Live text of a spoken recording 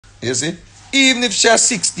You see? Even if she's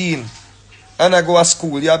 16 and I go to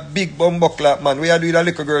school, you're a big bumbuckler, man. Where you do with a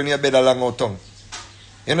little girl in your bed along out tongue?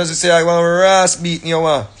 You know, she say, I want a ras beating you,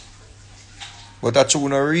 man. But I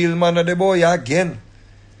choose a real man of the boy again.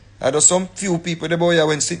 I do some few people, the boy,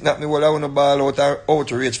 when sitting at me, well, I want to ball out or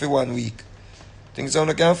outrage for 1 week. Things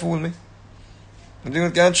someone can't fool me.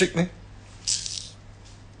 Things can't trick me.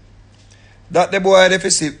 That the boy, they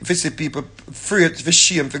see people afraid for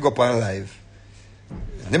shame to go up on live.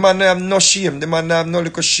 The man have no shame. The man have no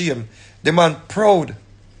little shame. The man proud.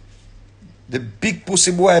 The big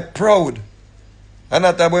pussy boy proud. And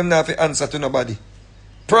not about him not have to answer to nobody.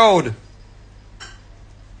 Proud.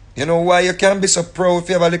 You know why you can't be so proud if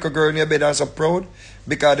you have a little girl in your bed and so proud?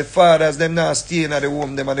 Because the fathers, them not staying at the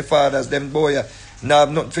home, them and the fathers, them boy, not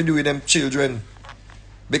have nothing to do with them children.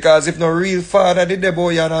 Because if no real father did the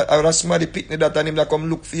boy and I would have somebody pitney that and him that come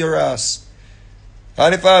look for your ass.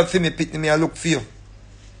 And if I have for me pitney, me I look for you.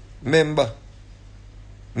 Remember.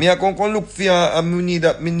 Me I come look for you and me need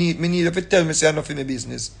if you tell me say I know for my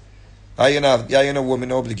business. You know what me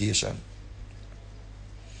no obligation.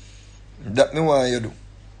 That me want you do.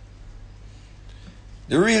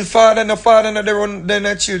 The real father and the father they run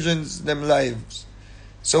their children's them lives.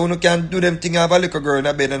 So you can't do them thing have a little girl in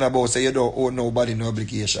a bed and about say you don't owe nobody no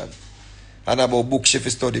obligation. And about book she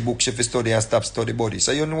study and stop study body.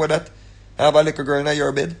 So you know that? Have a little girl in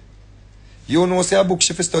your bed? You know say a book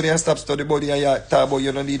she study and stop study body and you talk about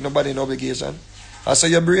you don't need nobody no obligation. And so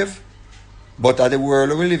you're brave? But at the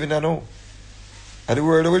world we live in now. At the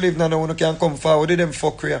world we live in now, you can't come forward with them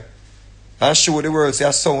fuckery. And show the world say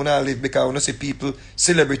a sound I live because when you see people,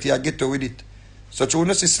 celebrity I get to with it. So when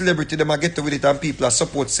you see celebrity, them I get to with it and people are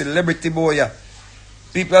support celebrity boy.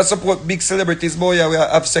 People are support big celebrities boy we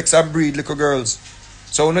have sex and breed little girls.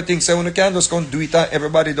 So when you think so when you can just come do it and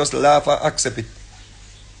everybody just laugh and accept it.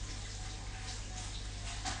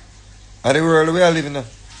 And the world we are living in.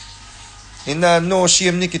 Him have no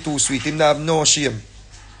shame, Nicky too sweet. Him have no shame.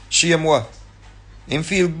 Shame what? Him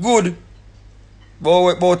feel good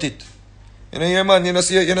about it. You know your man, you know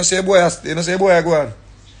say boy go on.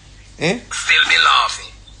 Eh? Still be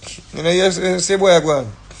laughing. You know you say boy go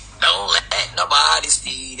on. Don't let nobody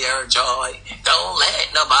steal their joy. Don't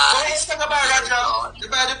let nobody steal their joy. You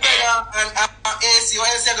buy the pedal and AC or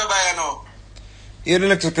AC go buy now. You know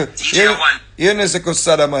next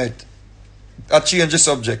sodomite. I change the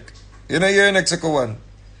subject. You know you're next one.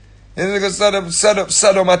 You know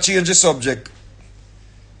Sodom I change the subject.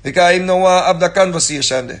 Because him no want have the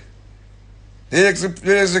conversation there. Here's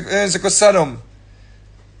Sodom.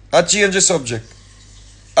 I change the subject.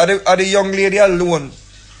 Are the young lady alone?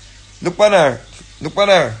 Look on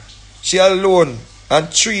her. She alone and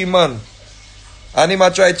 3 men. And him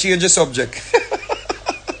a try change the subject. You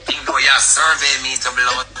know you survey me to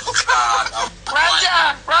blood.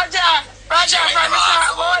 Roger, from start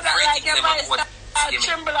about that like your voice start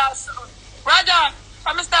tremble or something. Roger,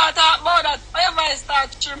 from start talk about that, your voice start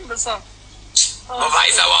tremble so. My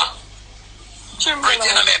voice what? Tremble. Brit,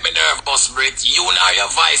 you know make me nervous, Brit. You know your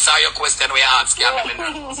voice or your question we ask you make me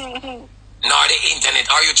nervous. Nor the internet.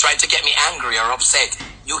 Are you trying to get me angry or upset?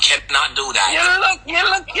 You cannot do that. You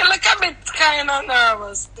look a bit kind of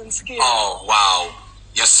nervous and scared. Oh wow.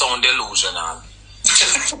 You sound delusional.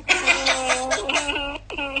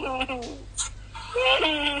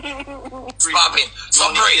 Stop it.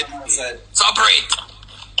 So Brit.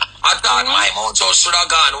 I thought my mojo should have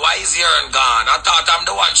gone. Why is yours gone? I thought I'm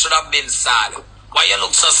the one should have been sad. Why you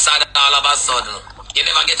look so sad all of a sudden? You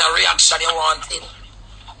never get a reaction you wanted.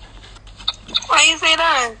 Why you say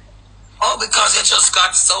that? Oh, because you just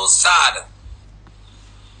got so sad.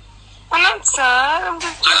 I'm not sad. I'm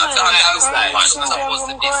just I thought supposed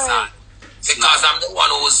to be sad. Because I'm the one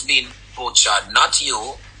who's been butchered, not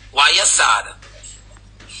you. Why you sad?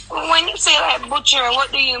 When you say like butcher,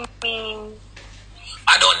 what do you mean?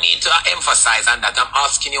 I don't need to emphasize on that. I'm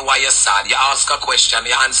asking you why you're sad. You ask a question,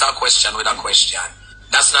 you answer a question with a question.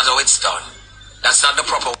 That's not how it's done. That's not the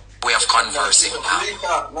proper way of conversing now.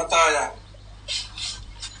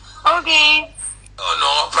 Okay. Oh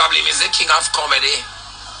no, problem is the king of comedy.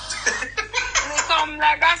 Come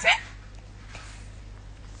like I said.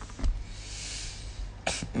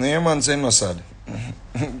 No, your man say no sad.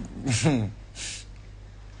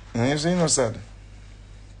 No, you say no sad.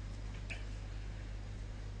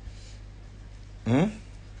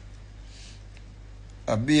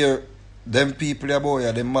 I bear them people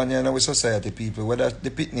boy, them man in our society people, whether they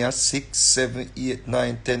pitney at 6, 7, 8,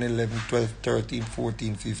 9, 10, 11, 12, 13,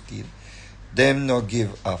 14, 15. Them no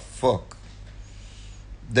give a fuck.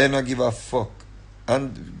 They no give a fuck.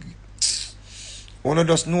 And one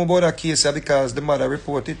just know about that case because the mother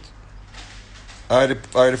report it. or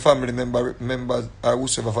the family members or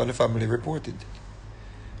whoever from the family reported it.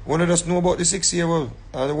 One of us know about the 6-year-old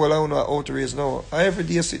and the whole I know outrage now. I every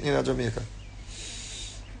day sitting in Jamaica.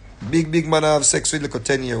 Big man have sex with like a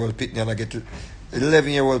 10-year-old pitney and I get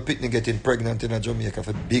 11-year-old pitney getting pregnant in Jamaica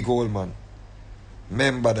for big old man.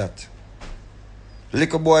 Remember that.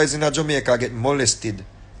 Little boys in Jamaica get molested.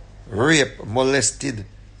 Rape, molested.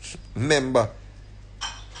 Remember.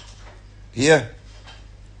 Yeah.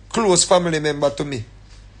 Close family member to me.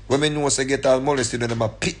 When me know say get all molested and them a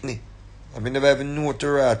pitney. I mean never even know to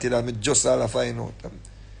write it and me just all find out.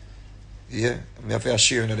 Yeah. I have to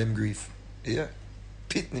share in them grief. Yeah.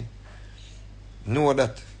 Pitney. Know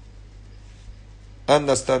that.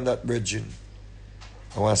 Understand that, brethren.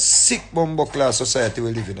 Our sick bumbo class society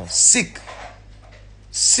we live in. Sick.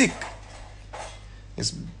 Sick.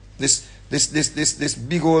 This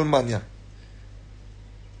big old man, yeah.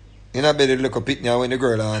 In a bed, look up it now when the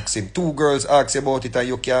girl asks him. 2 girls ask you about it and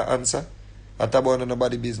you can't answer. At about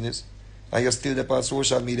nobody business. And you're still there on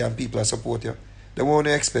social media and people are support you. Then what do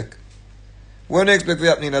you expect? What do you expect to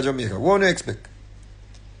happen in Jamaica? What do you expect?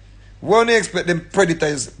 What do you expect them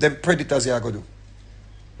predators you are going to do?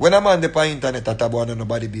 When a man on the internet at about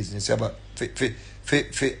nobody business, about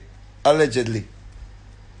allegedly,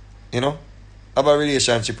 you know, have a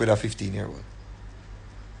relationship with a 15-year-old.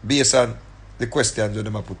 Based on the questions that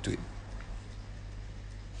them put to him.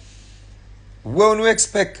 What do you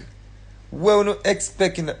expect? What do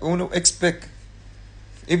you expect?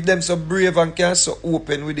 If them so brave and can so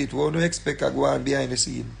open with it, what do you expect to go on behind the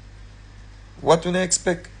scene? What do you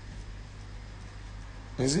expect?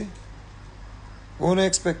 You see? What do you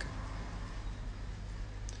expect?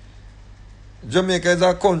 Jamaica is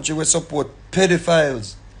a country where support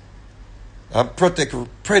pedophiles and protect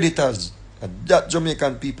predators. And that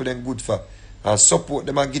Jamaican people then good for. And support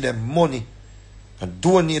them and give them money. And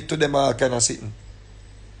donate to them all kind of sitting.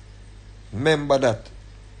 Remember that.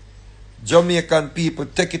 Jamaican people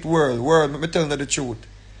take it world. Let me tell you the truth.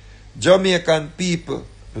 Jamaican people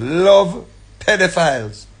love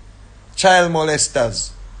pedophiles, child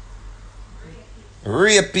molesters,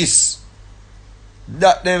 rapists.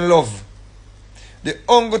 That they love. The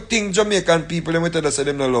only thing Jamaican people them tell us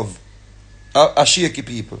them no love are shaky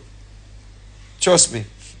people. Trust me.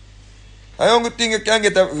 The only thing you can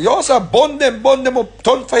get you also burn them up,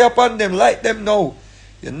 turn fire upon them, light them now.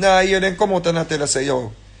 You now hear them come out and tell us say,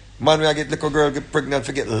 yo, man, we get little girl get pregnant,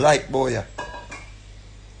 forget light boy. Yeah.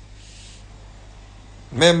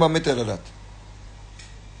 Remember me tell you that.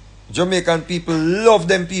 Jamaican people love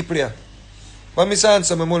them people here. But Miss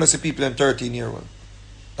Handsome, I want to see people in 13-year-old.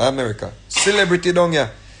 America. Celebrity down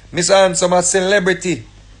here. Miss Handsome a celebrity.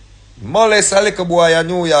 Molest a little boy in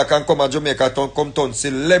New York and come to Jamaica come turn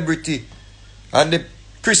celebrity. And the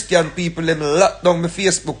Christian people them lock down my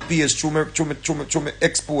Facebook page through me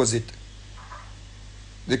expose it.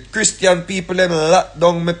 The Christian people them lock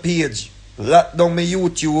down my page, lock down my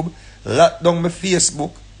YouTube, lock down my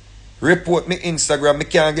Facebook, report me Instagram. Me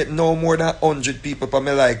can't get no more than 100 people for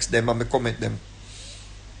me likes them and me comment them.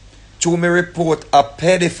 To me report a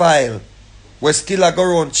pedophile we still a go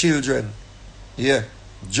around children. Yeah,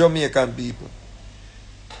 Jamaican people.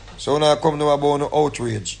 So now come now about no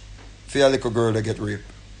outrage for a little girl that get raped.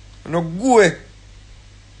 No go away.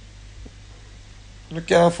 You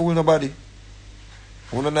can't fool nobody.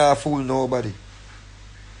 You not fool nobody.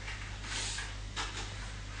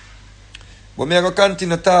 But me I go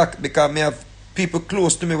continue to talk because me have people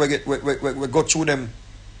close to me we go through them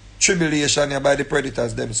tribulation here by the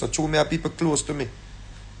predators them. So through me have people close to me.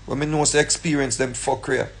 When me know to experience them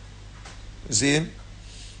fuckery. See?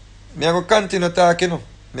 Me I go continue to talk, you know.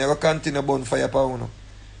 Me I go continue bonfire for you know.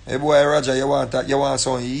 Hey boy Roger, you want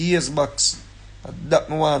some years box. That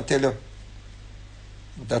me want to tell you.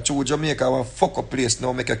 That true Jamaica want fuck up place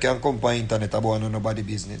now make you can come on internet about nobody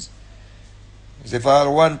business. See for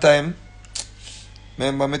all one time,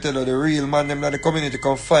 remember me tell you the real man them in the community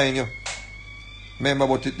come find you. Remember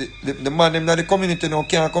but the man them in the community now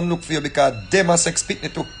can't come look for you because them are sex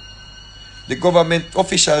pitney too. The government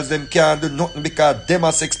officials them can't do nothing because them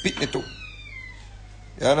are sex pitney too.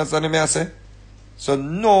 You understand me I say? So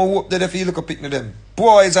no hope that if you look up at them.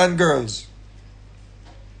 Boys and girls.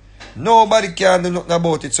 Nobody can do nothing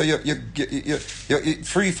about it. So you're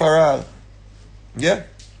free for all. Yeah?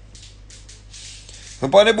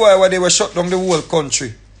 Upon the boy where they were shut down the whole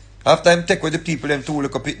country. After him take with the people them to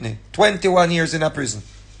look up at me. 21 years in a prison.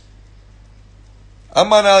 A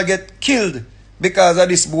man will get killed because of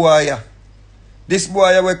this boy. This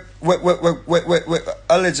boy we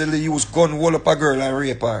allegedly use gun wall up a girl and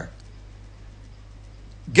rape her.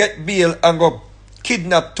 Get bail and go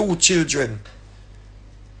kidnap 2 children.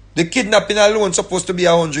 The kidnapping alone supposed to be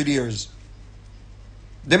 100 years.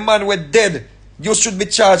 The man were dead. You should be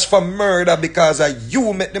charged for murder because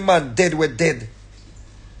you make the man dead were dead.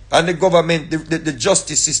 And the government, the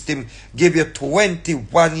justice system gave you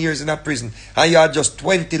 21 years in a prison. And you are just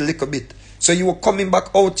 20 little bit. So you were coming back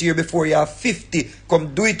out here before you are 50.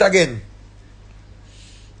 Come do it again.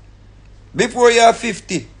 Before you are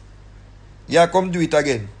 50. You come do it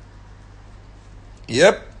again.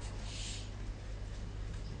 Yep.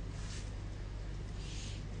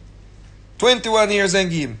 21 years and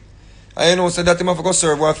give him. And you know, so that him have to go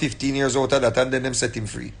serve 15 years out of that and then them set him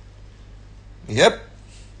free. Yep.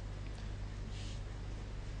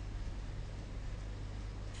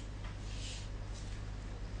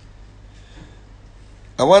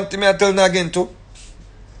 I want me to tell you again too.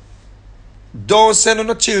 Don't send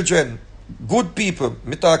no children. Good people.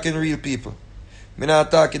 Me talking real people. Me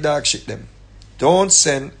not talking dog shit them. Don't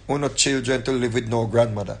send no children to live with no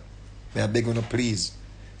grandmother. May I beg you no please.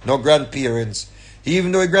 No grandparents.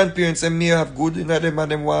 Even though grandparents them may have good in them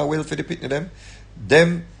and them want well for the pitney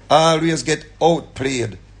them always get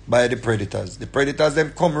outplayed by the predators. The predators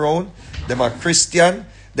them come around, them are Christian,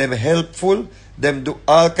 them helpful, them do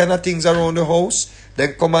all kind of things around the house.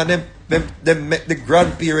 Then come and them make the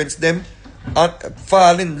grandparents them and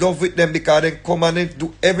fall in love with them because they come and they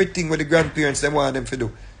do everything with the grandparents them want them to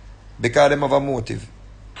do. Because them have a motive.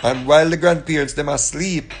 And while the grandparents them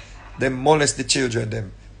asleep, them molest the children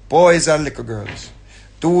them. Boys and little girls.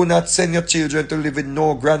 Do not send your children to live with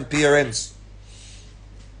no grandparents.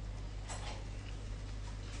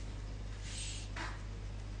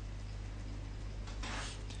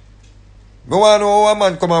 Me want to know how a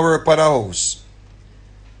man come and work for the house.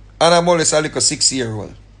 And I molest a little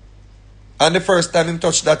 6-year-old. And the first time him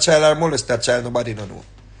touch that child or molest that child, nobody don't know.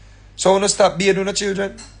 So when you stop beating the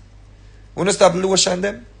children, when you stop lotion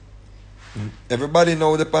them, everybody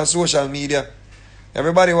know the on social media.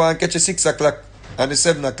 Everybody want to catch the 6 o'clock and the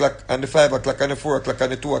 7 o'clock and the 5 o'clock and the 4 o'clock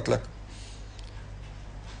and the 2 o'clock.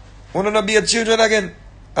 Want to not be a children again.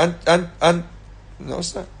 And no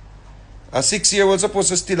sir. A 6-year-old supposed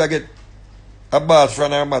to still get a bath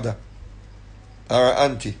from her mother or her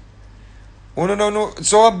auntie. Want to know,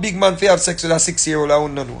 so a big man fi have sex with a 6-year-old, I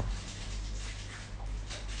want to know.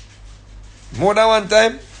 More than one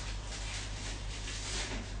time.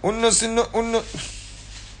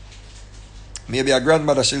 Maybe a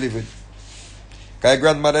grandmother she live with. Because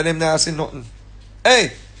grandmother them not see nothing.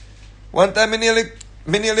 Hey, one time me nearly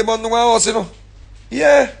burned down a house, you know.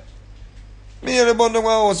 Yeah. Me nearly burned down a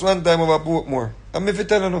house one time over Portmore. And me fi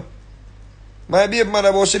tell you no. My baby mother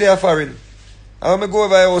about she there foreign. And when I go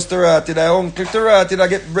over the house to Ratty, the uncle to Ratty, I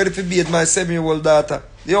get ready to bathe my 7-year-old daughter.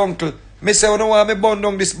 The uncle. Me say, you know what, me burn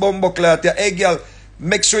down this bumbo clot. Hey girl,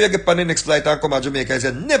 make sure you get on the next flight and come to Jamaica. I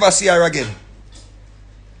said, never see her again.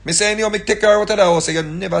 Me say, you know, me take her out of the house, you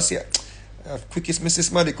never see her. Quickest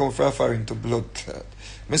Mrs. Maddy come from foreign to blood clot.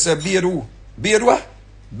 Me say, bathe who? Bathe what?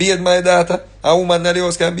 Bathe my daughter. A woman in the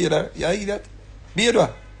house can bathe her. You idiot? Bathe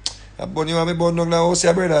what? I burn you and me burn down the house,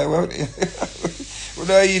 your brother. You're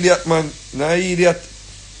not idiot, man. Not idiot.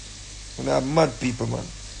 You're not mad people, man.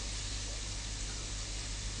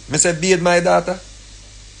 Me say, bathe my daughter.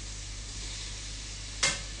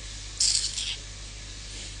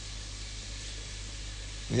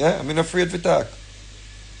 Yeah, I'm not afraid to talk.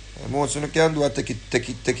 And once you can do it, take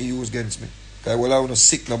it use against me. Because I will have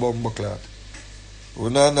sick no bumbo clot. You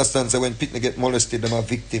don't understand, so when people get molested, them are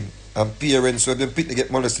victim. And parents, when them people get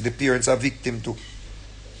molested, the parents are victim too.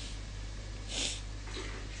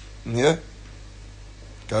 Yeah?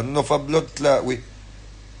 Because enough of blood clot, we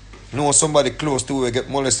know somebody close to we get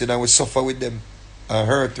molested and we suffer with them. And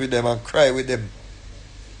hurt with them and cry with them.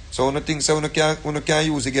 So one thing so one can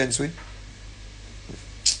use against we.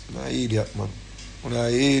 You're an idiot, man. You're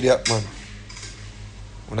an idiot, man.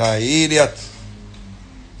 You're an idiot.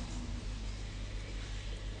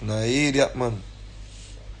 You're an idiot, man.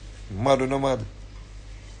 Mad or no mad?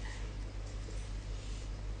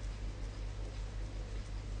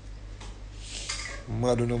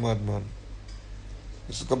 Mad or no mad, man?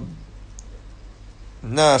 It's like a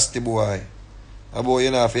nasty boy. A boy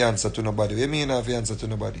you not have to answer to nobody. What you mean you not have to answer to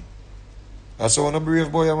nobody? I saw one a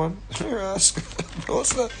brave boy, man.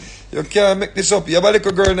 You can't make this up. You have a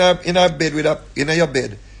little girl in her bed in your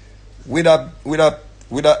bed with a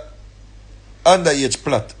underage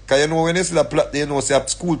plot. Because you know when you see a plot, you know say a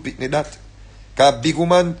school picnic that. Because big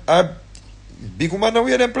woman know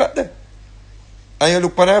where them plot there. And you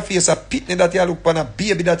look on her face, a picnic that you look on, a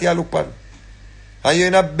baby that you look on. And you're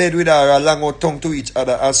in a bed with her, a long out tongue to each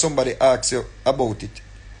other, and somebody asks you about it.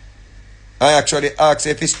 I actually ask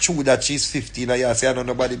if it's true that she's 15 and you say I know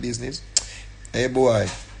nobody business. Hey boy,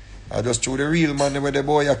 I just choose the real man where the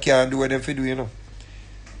boy you can't do what them fi do, you know.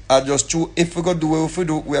 I just choose if we go do what we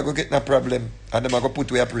do, we are going to get in a problem and them are going to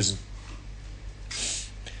put we in prison.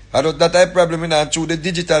 I don't that type of problem in and through the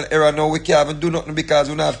digital era now we can't even do nothing because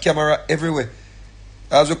we don't have camera everywhere.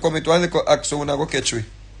 As we come into one little act so we not go catch we.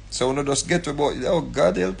 So we just get to about oh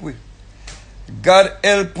God help we. God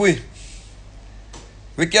help we.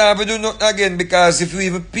 We can't even do nothing again because if we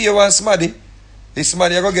even pay one somebody, this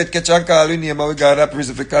somebody are going to get catch and call we name and we got a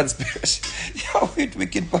prison for conspiracy. Yeah,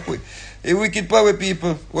 wicked power. A wicked power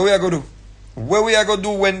people. What we are going to do? What we are going to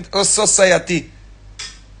do when a society,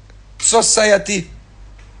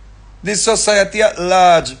 this society at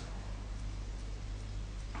large,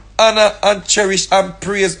 honor and cherish and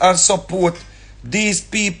praise and support these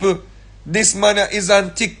people. This man is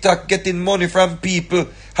on TikTok getting money from people.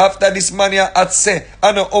 After this man had say,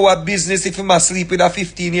 I know our business if he must sleep with a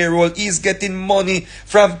 15-year-old, he's getting money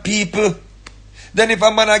from people. Then if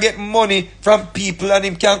a man get money from people and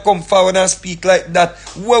him can't come forward and speak like that,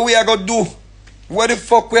 what we are going to do? What the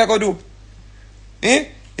fuck we are going to do? Eh?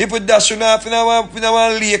 If we dash off in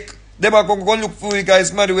our lake, them are going to go look for you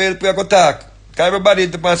guys, man, will help you go talk. Because everybody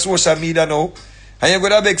is on social media now. And you're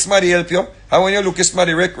going to beg somebody help you. And when you look at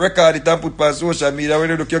somebody, record it and put on social media. When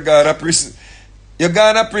you look, you're going to prison. You're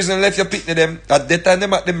going to prison, left your picnic them. At that time,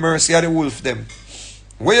 them at the mercy of the wolf them.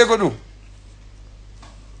 What you going to do?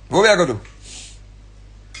 What we are going to do?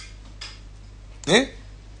 Eh?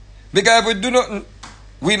 Because if we do nothing,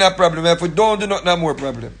 we not problem. If we don't do nothing, no more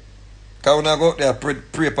problem. Because we not go out there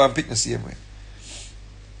pray and pick the same way.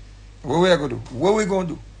 What we are going to do? What we going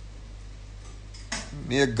to do?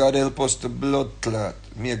 May God help us to blood clot.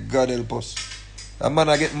 May God help us. A man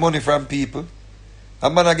I get money from people. A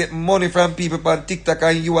man I get money from people on TikTok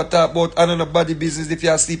and you are talk about another body business if you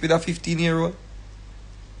are sleeping with a 15-year-old.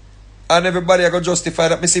 And everybody I go justify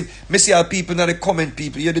that. Me see all people in the comment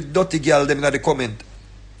people. You're the dirty girl them in the comment.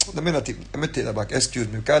 Let me take that back. Excuse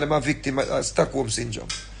me. Because I'm a victim of Stockholm syndrome.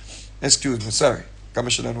 Excuse me. Sorry. Because I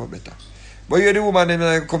should have known better. But you're the woman in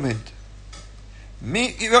the comment.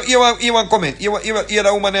 Me, you want comment? You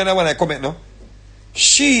the woman in the one I comment now?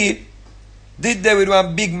 She did that with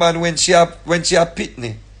one big man when she a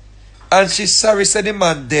pitney. And she sorry said the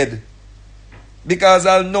man dead. Because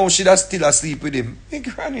I know she does still asleep with him. Me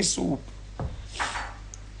granny soup.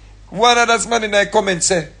 One of those man in the comment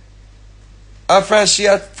say, after she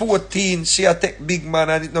at 14, she a take big man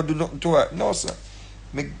and it not do nothing to her. No, sir.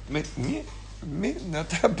 Me,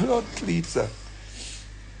 not a blood cleat, sir.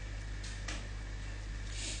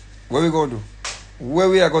 What we going to do? What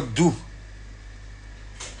we are going to do?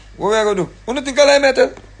 What we are going to do? You don't think I like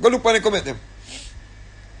metal? Go look on the comment them.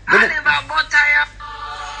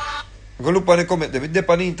 Go look on the comment them. It's there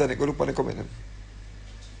on the internet. Go look on the comment them.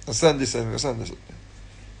 I send this.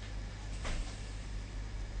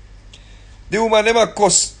 The woman never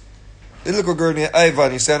cuss the little girl named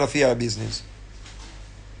Ivan. He said no fear business.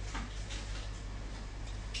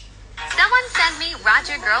 Someone sent me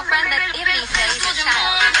Roger girlfriend that if he says a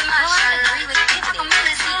child, people agree with Tiffany.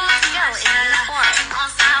 Still in uniform.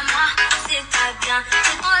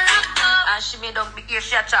 She made up big ear,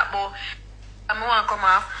 she a chat more. I'm want to come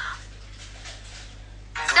off.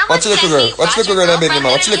 Watch the little girl. Watch the little girl that baby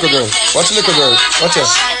man. Watch the little girl. Watch the little girl. Watch her.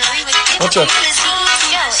 Watch her.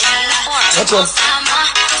 Watch her.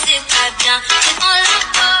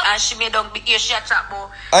 She made up big ear, she a chat more.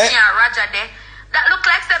 Yeah, Roger there. That look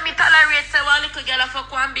like some me tolerate say one little girl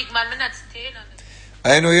fuck one big man, me not staying on it.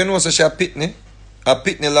 I know you know so she a pitney. A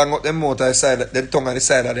pitney long up them mouth on the side, them tongue on the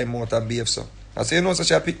side of them mouth and behave so. I say you know so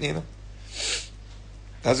she a pitney, you know.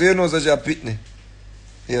 I say you know so she a pitney.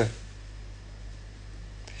 Yeah.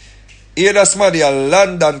 Hear this man,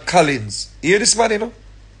 London Collins. Hear this man, you know?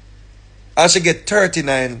 And she get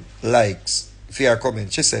 39 likes for her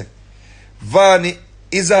comment. She say, Vani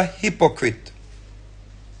is a hypocrite.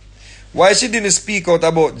 Why she didn't speak out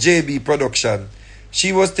about JB production?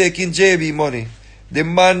 She was taking JB money. The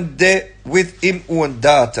man there with him own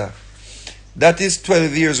daughter. That is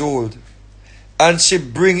 12 years old. And she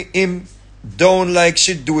bring him down like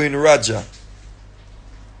she doing Roger.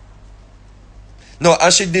 No,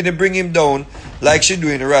 and she didn't bring him down like she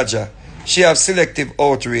doing Roger. She have selective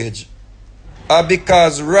outrage.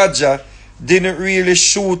 Because Roger didn't really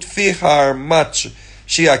shoot for her match.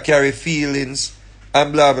 She a carry feelings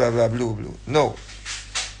and blah blah blah blah blah. No.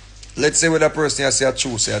 Let's say with a person you say a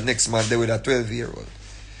true say next man there with a 12-year-old.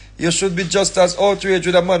 You should be just as outraged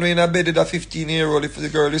with a man when in a bed with a 15-year-old if the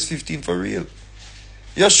girl is 15 for real.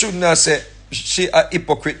 You should not say she a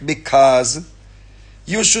hypocrite because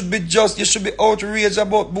you should be outraged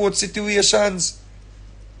about both situations.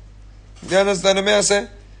 You understand what I say?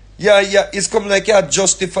 Yeah, it's come like you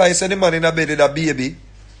justify say the man in a bed with a baby.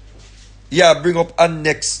 Yeah, bring up and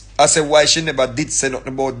next. I say why she never did say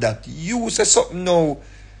nothing about that. You say something now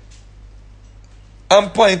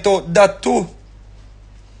and point out that too.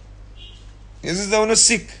 Is this one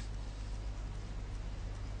sick?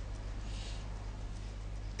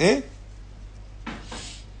 Eh?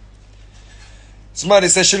 Somebody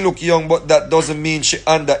says she look young, but that doesn't mean she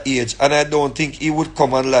underage. And I don't think he would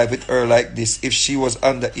come on live with her like this if she was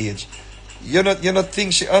underage. You not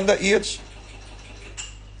think she underage?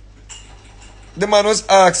 The man was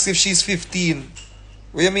asked if she's 15.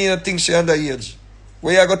 What you mean you think she underage?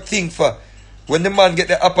 What you got to think for? When the man get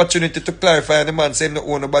the opportunity to clarify and the man say him no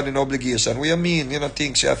own nobody no obligation. What you mean you not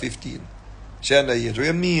think she 15? She underage. What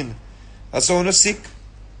you mean? That's so no sick.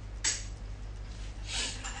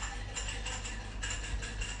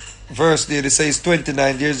 Verse lady says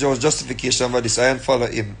 29 years old justification for this. I ain't follow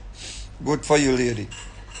him. Good for you, lady.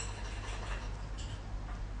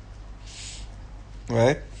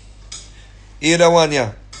 Right? Either one,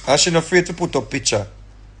 yeah. And she not afraid to put up picture.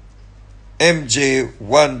 MJ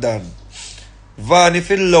Wandan. Van, if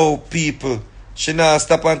you love people, she not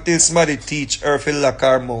stop until somebody teach her to lock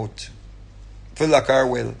her mouth. To lock her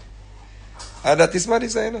well. And that is somebody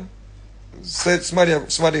saying, you know? So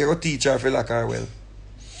somebody go teach her to lock her well.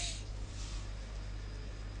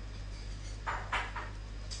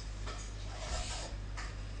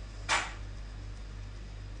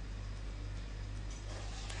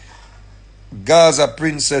 Gaza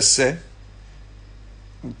Princess say,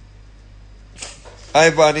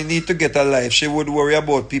 Ivan, you need to get a life. She would worry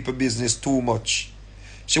about people business too much.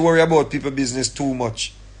 She worry about people business too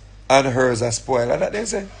much. And hers are spoiled. And that they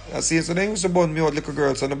say. I see, so they used to burn me out little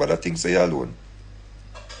girls, so nobody thinks they alone.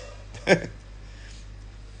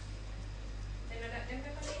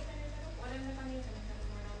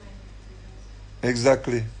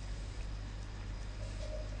 Exactly.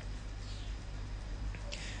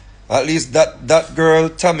 At least that girl,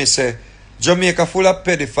 Tommy say, Jamaica full of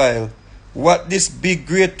pedophile. What this big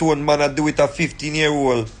great tone man a do with a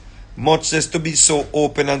 15-year-old, much less to be so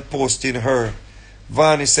open and posting her.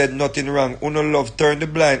 Vani said nothing wrong. Uno love turn the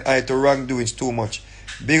blind eye to wrongdoings too much.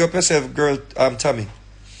 Big up yourself, girl, Tommy.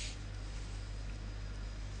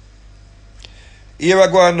 Here I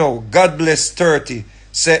go now. God bless 30.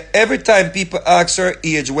 Say every time people ask her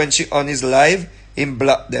age when she on his live, him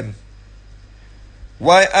block them.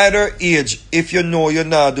 Why hide her age if you know you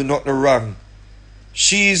not do nothing wrong?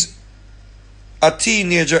 She's a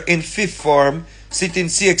teenager in 5th form, sitting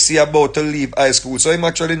sexy about to leave high school. So him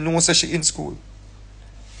actually knows that she in school.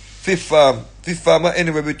 5th form are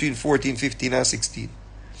anywhere between 14, 15 and 16.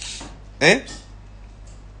 Eh?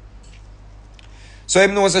 So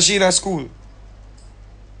him knows that she in a school.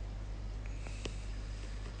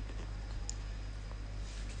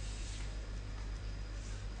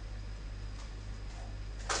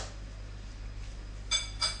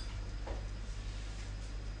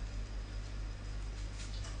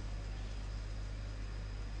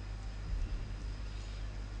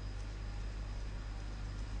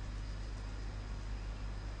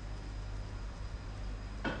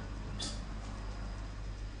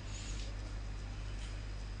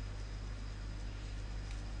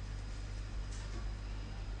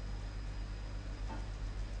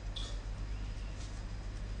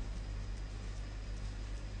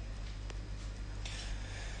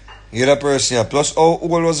 The other person, yeah. Plus, how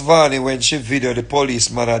old was Vani when she videoed the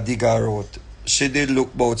policeman at Digger Road? She did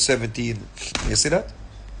look about 17. You see that?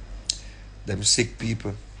 Them sick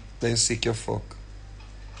people. Them sick your fuck.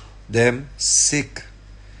 Them sick.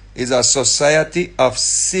 It's a society of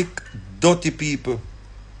sick, dirty people.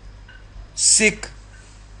 Sick.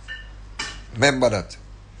 Remember that.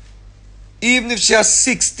 Even if she has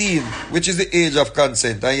 16, which is the age of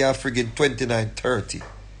consent, and you are friggin' 29, 30.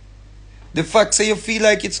 The fact say you feel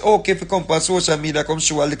like it's okay if you come on social media, come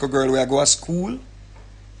show a little girl where I go to school,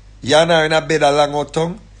 you're not in a bed a long out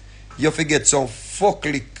tongue, you forget some fuck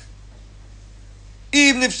lick.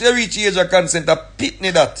 Even if she reach age of consent, a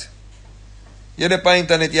pitney that. You're the on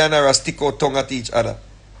internet, you're not a stick out tongue at each other.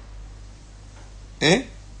 Eh?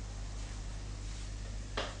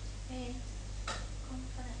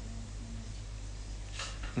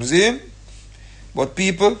 You see him? But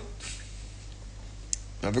people,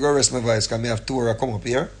 I'm going to rest my voice because I have Tora come up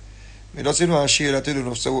here. I don't want to share that to do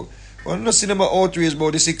enough. So, I don't see them outrage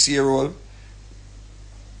about the 6-year-old.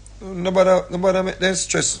 Nobody make them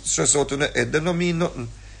stress out on the head. They don't mean nothing.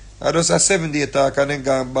 I just a 7-day talk and then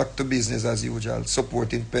gone back to business as usual,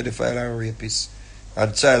 supporting pedophile and rapists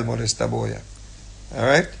and child molester boy.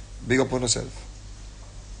 Alright? Big up on yourself.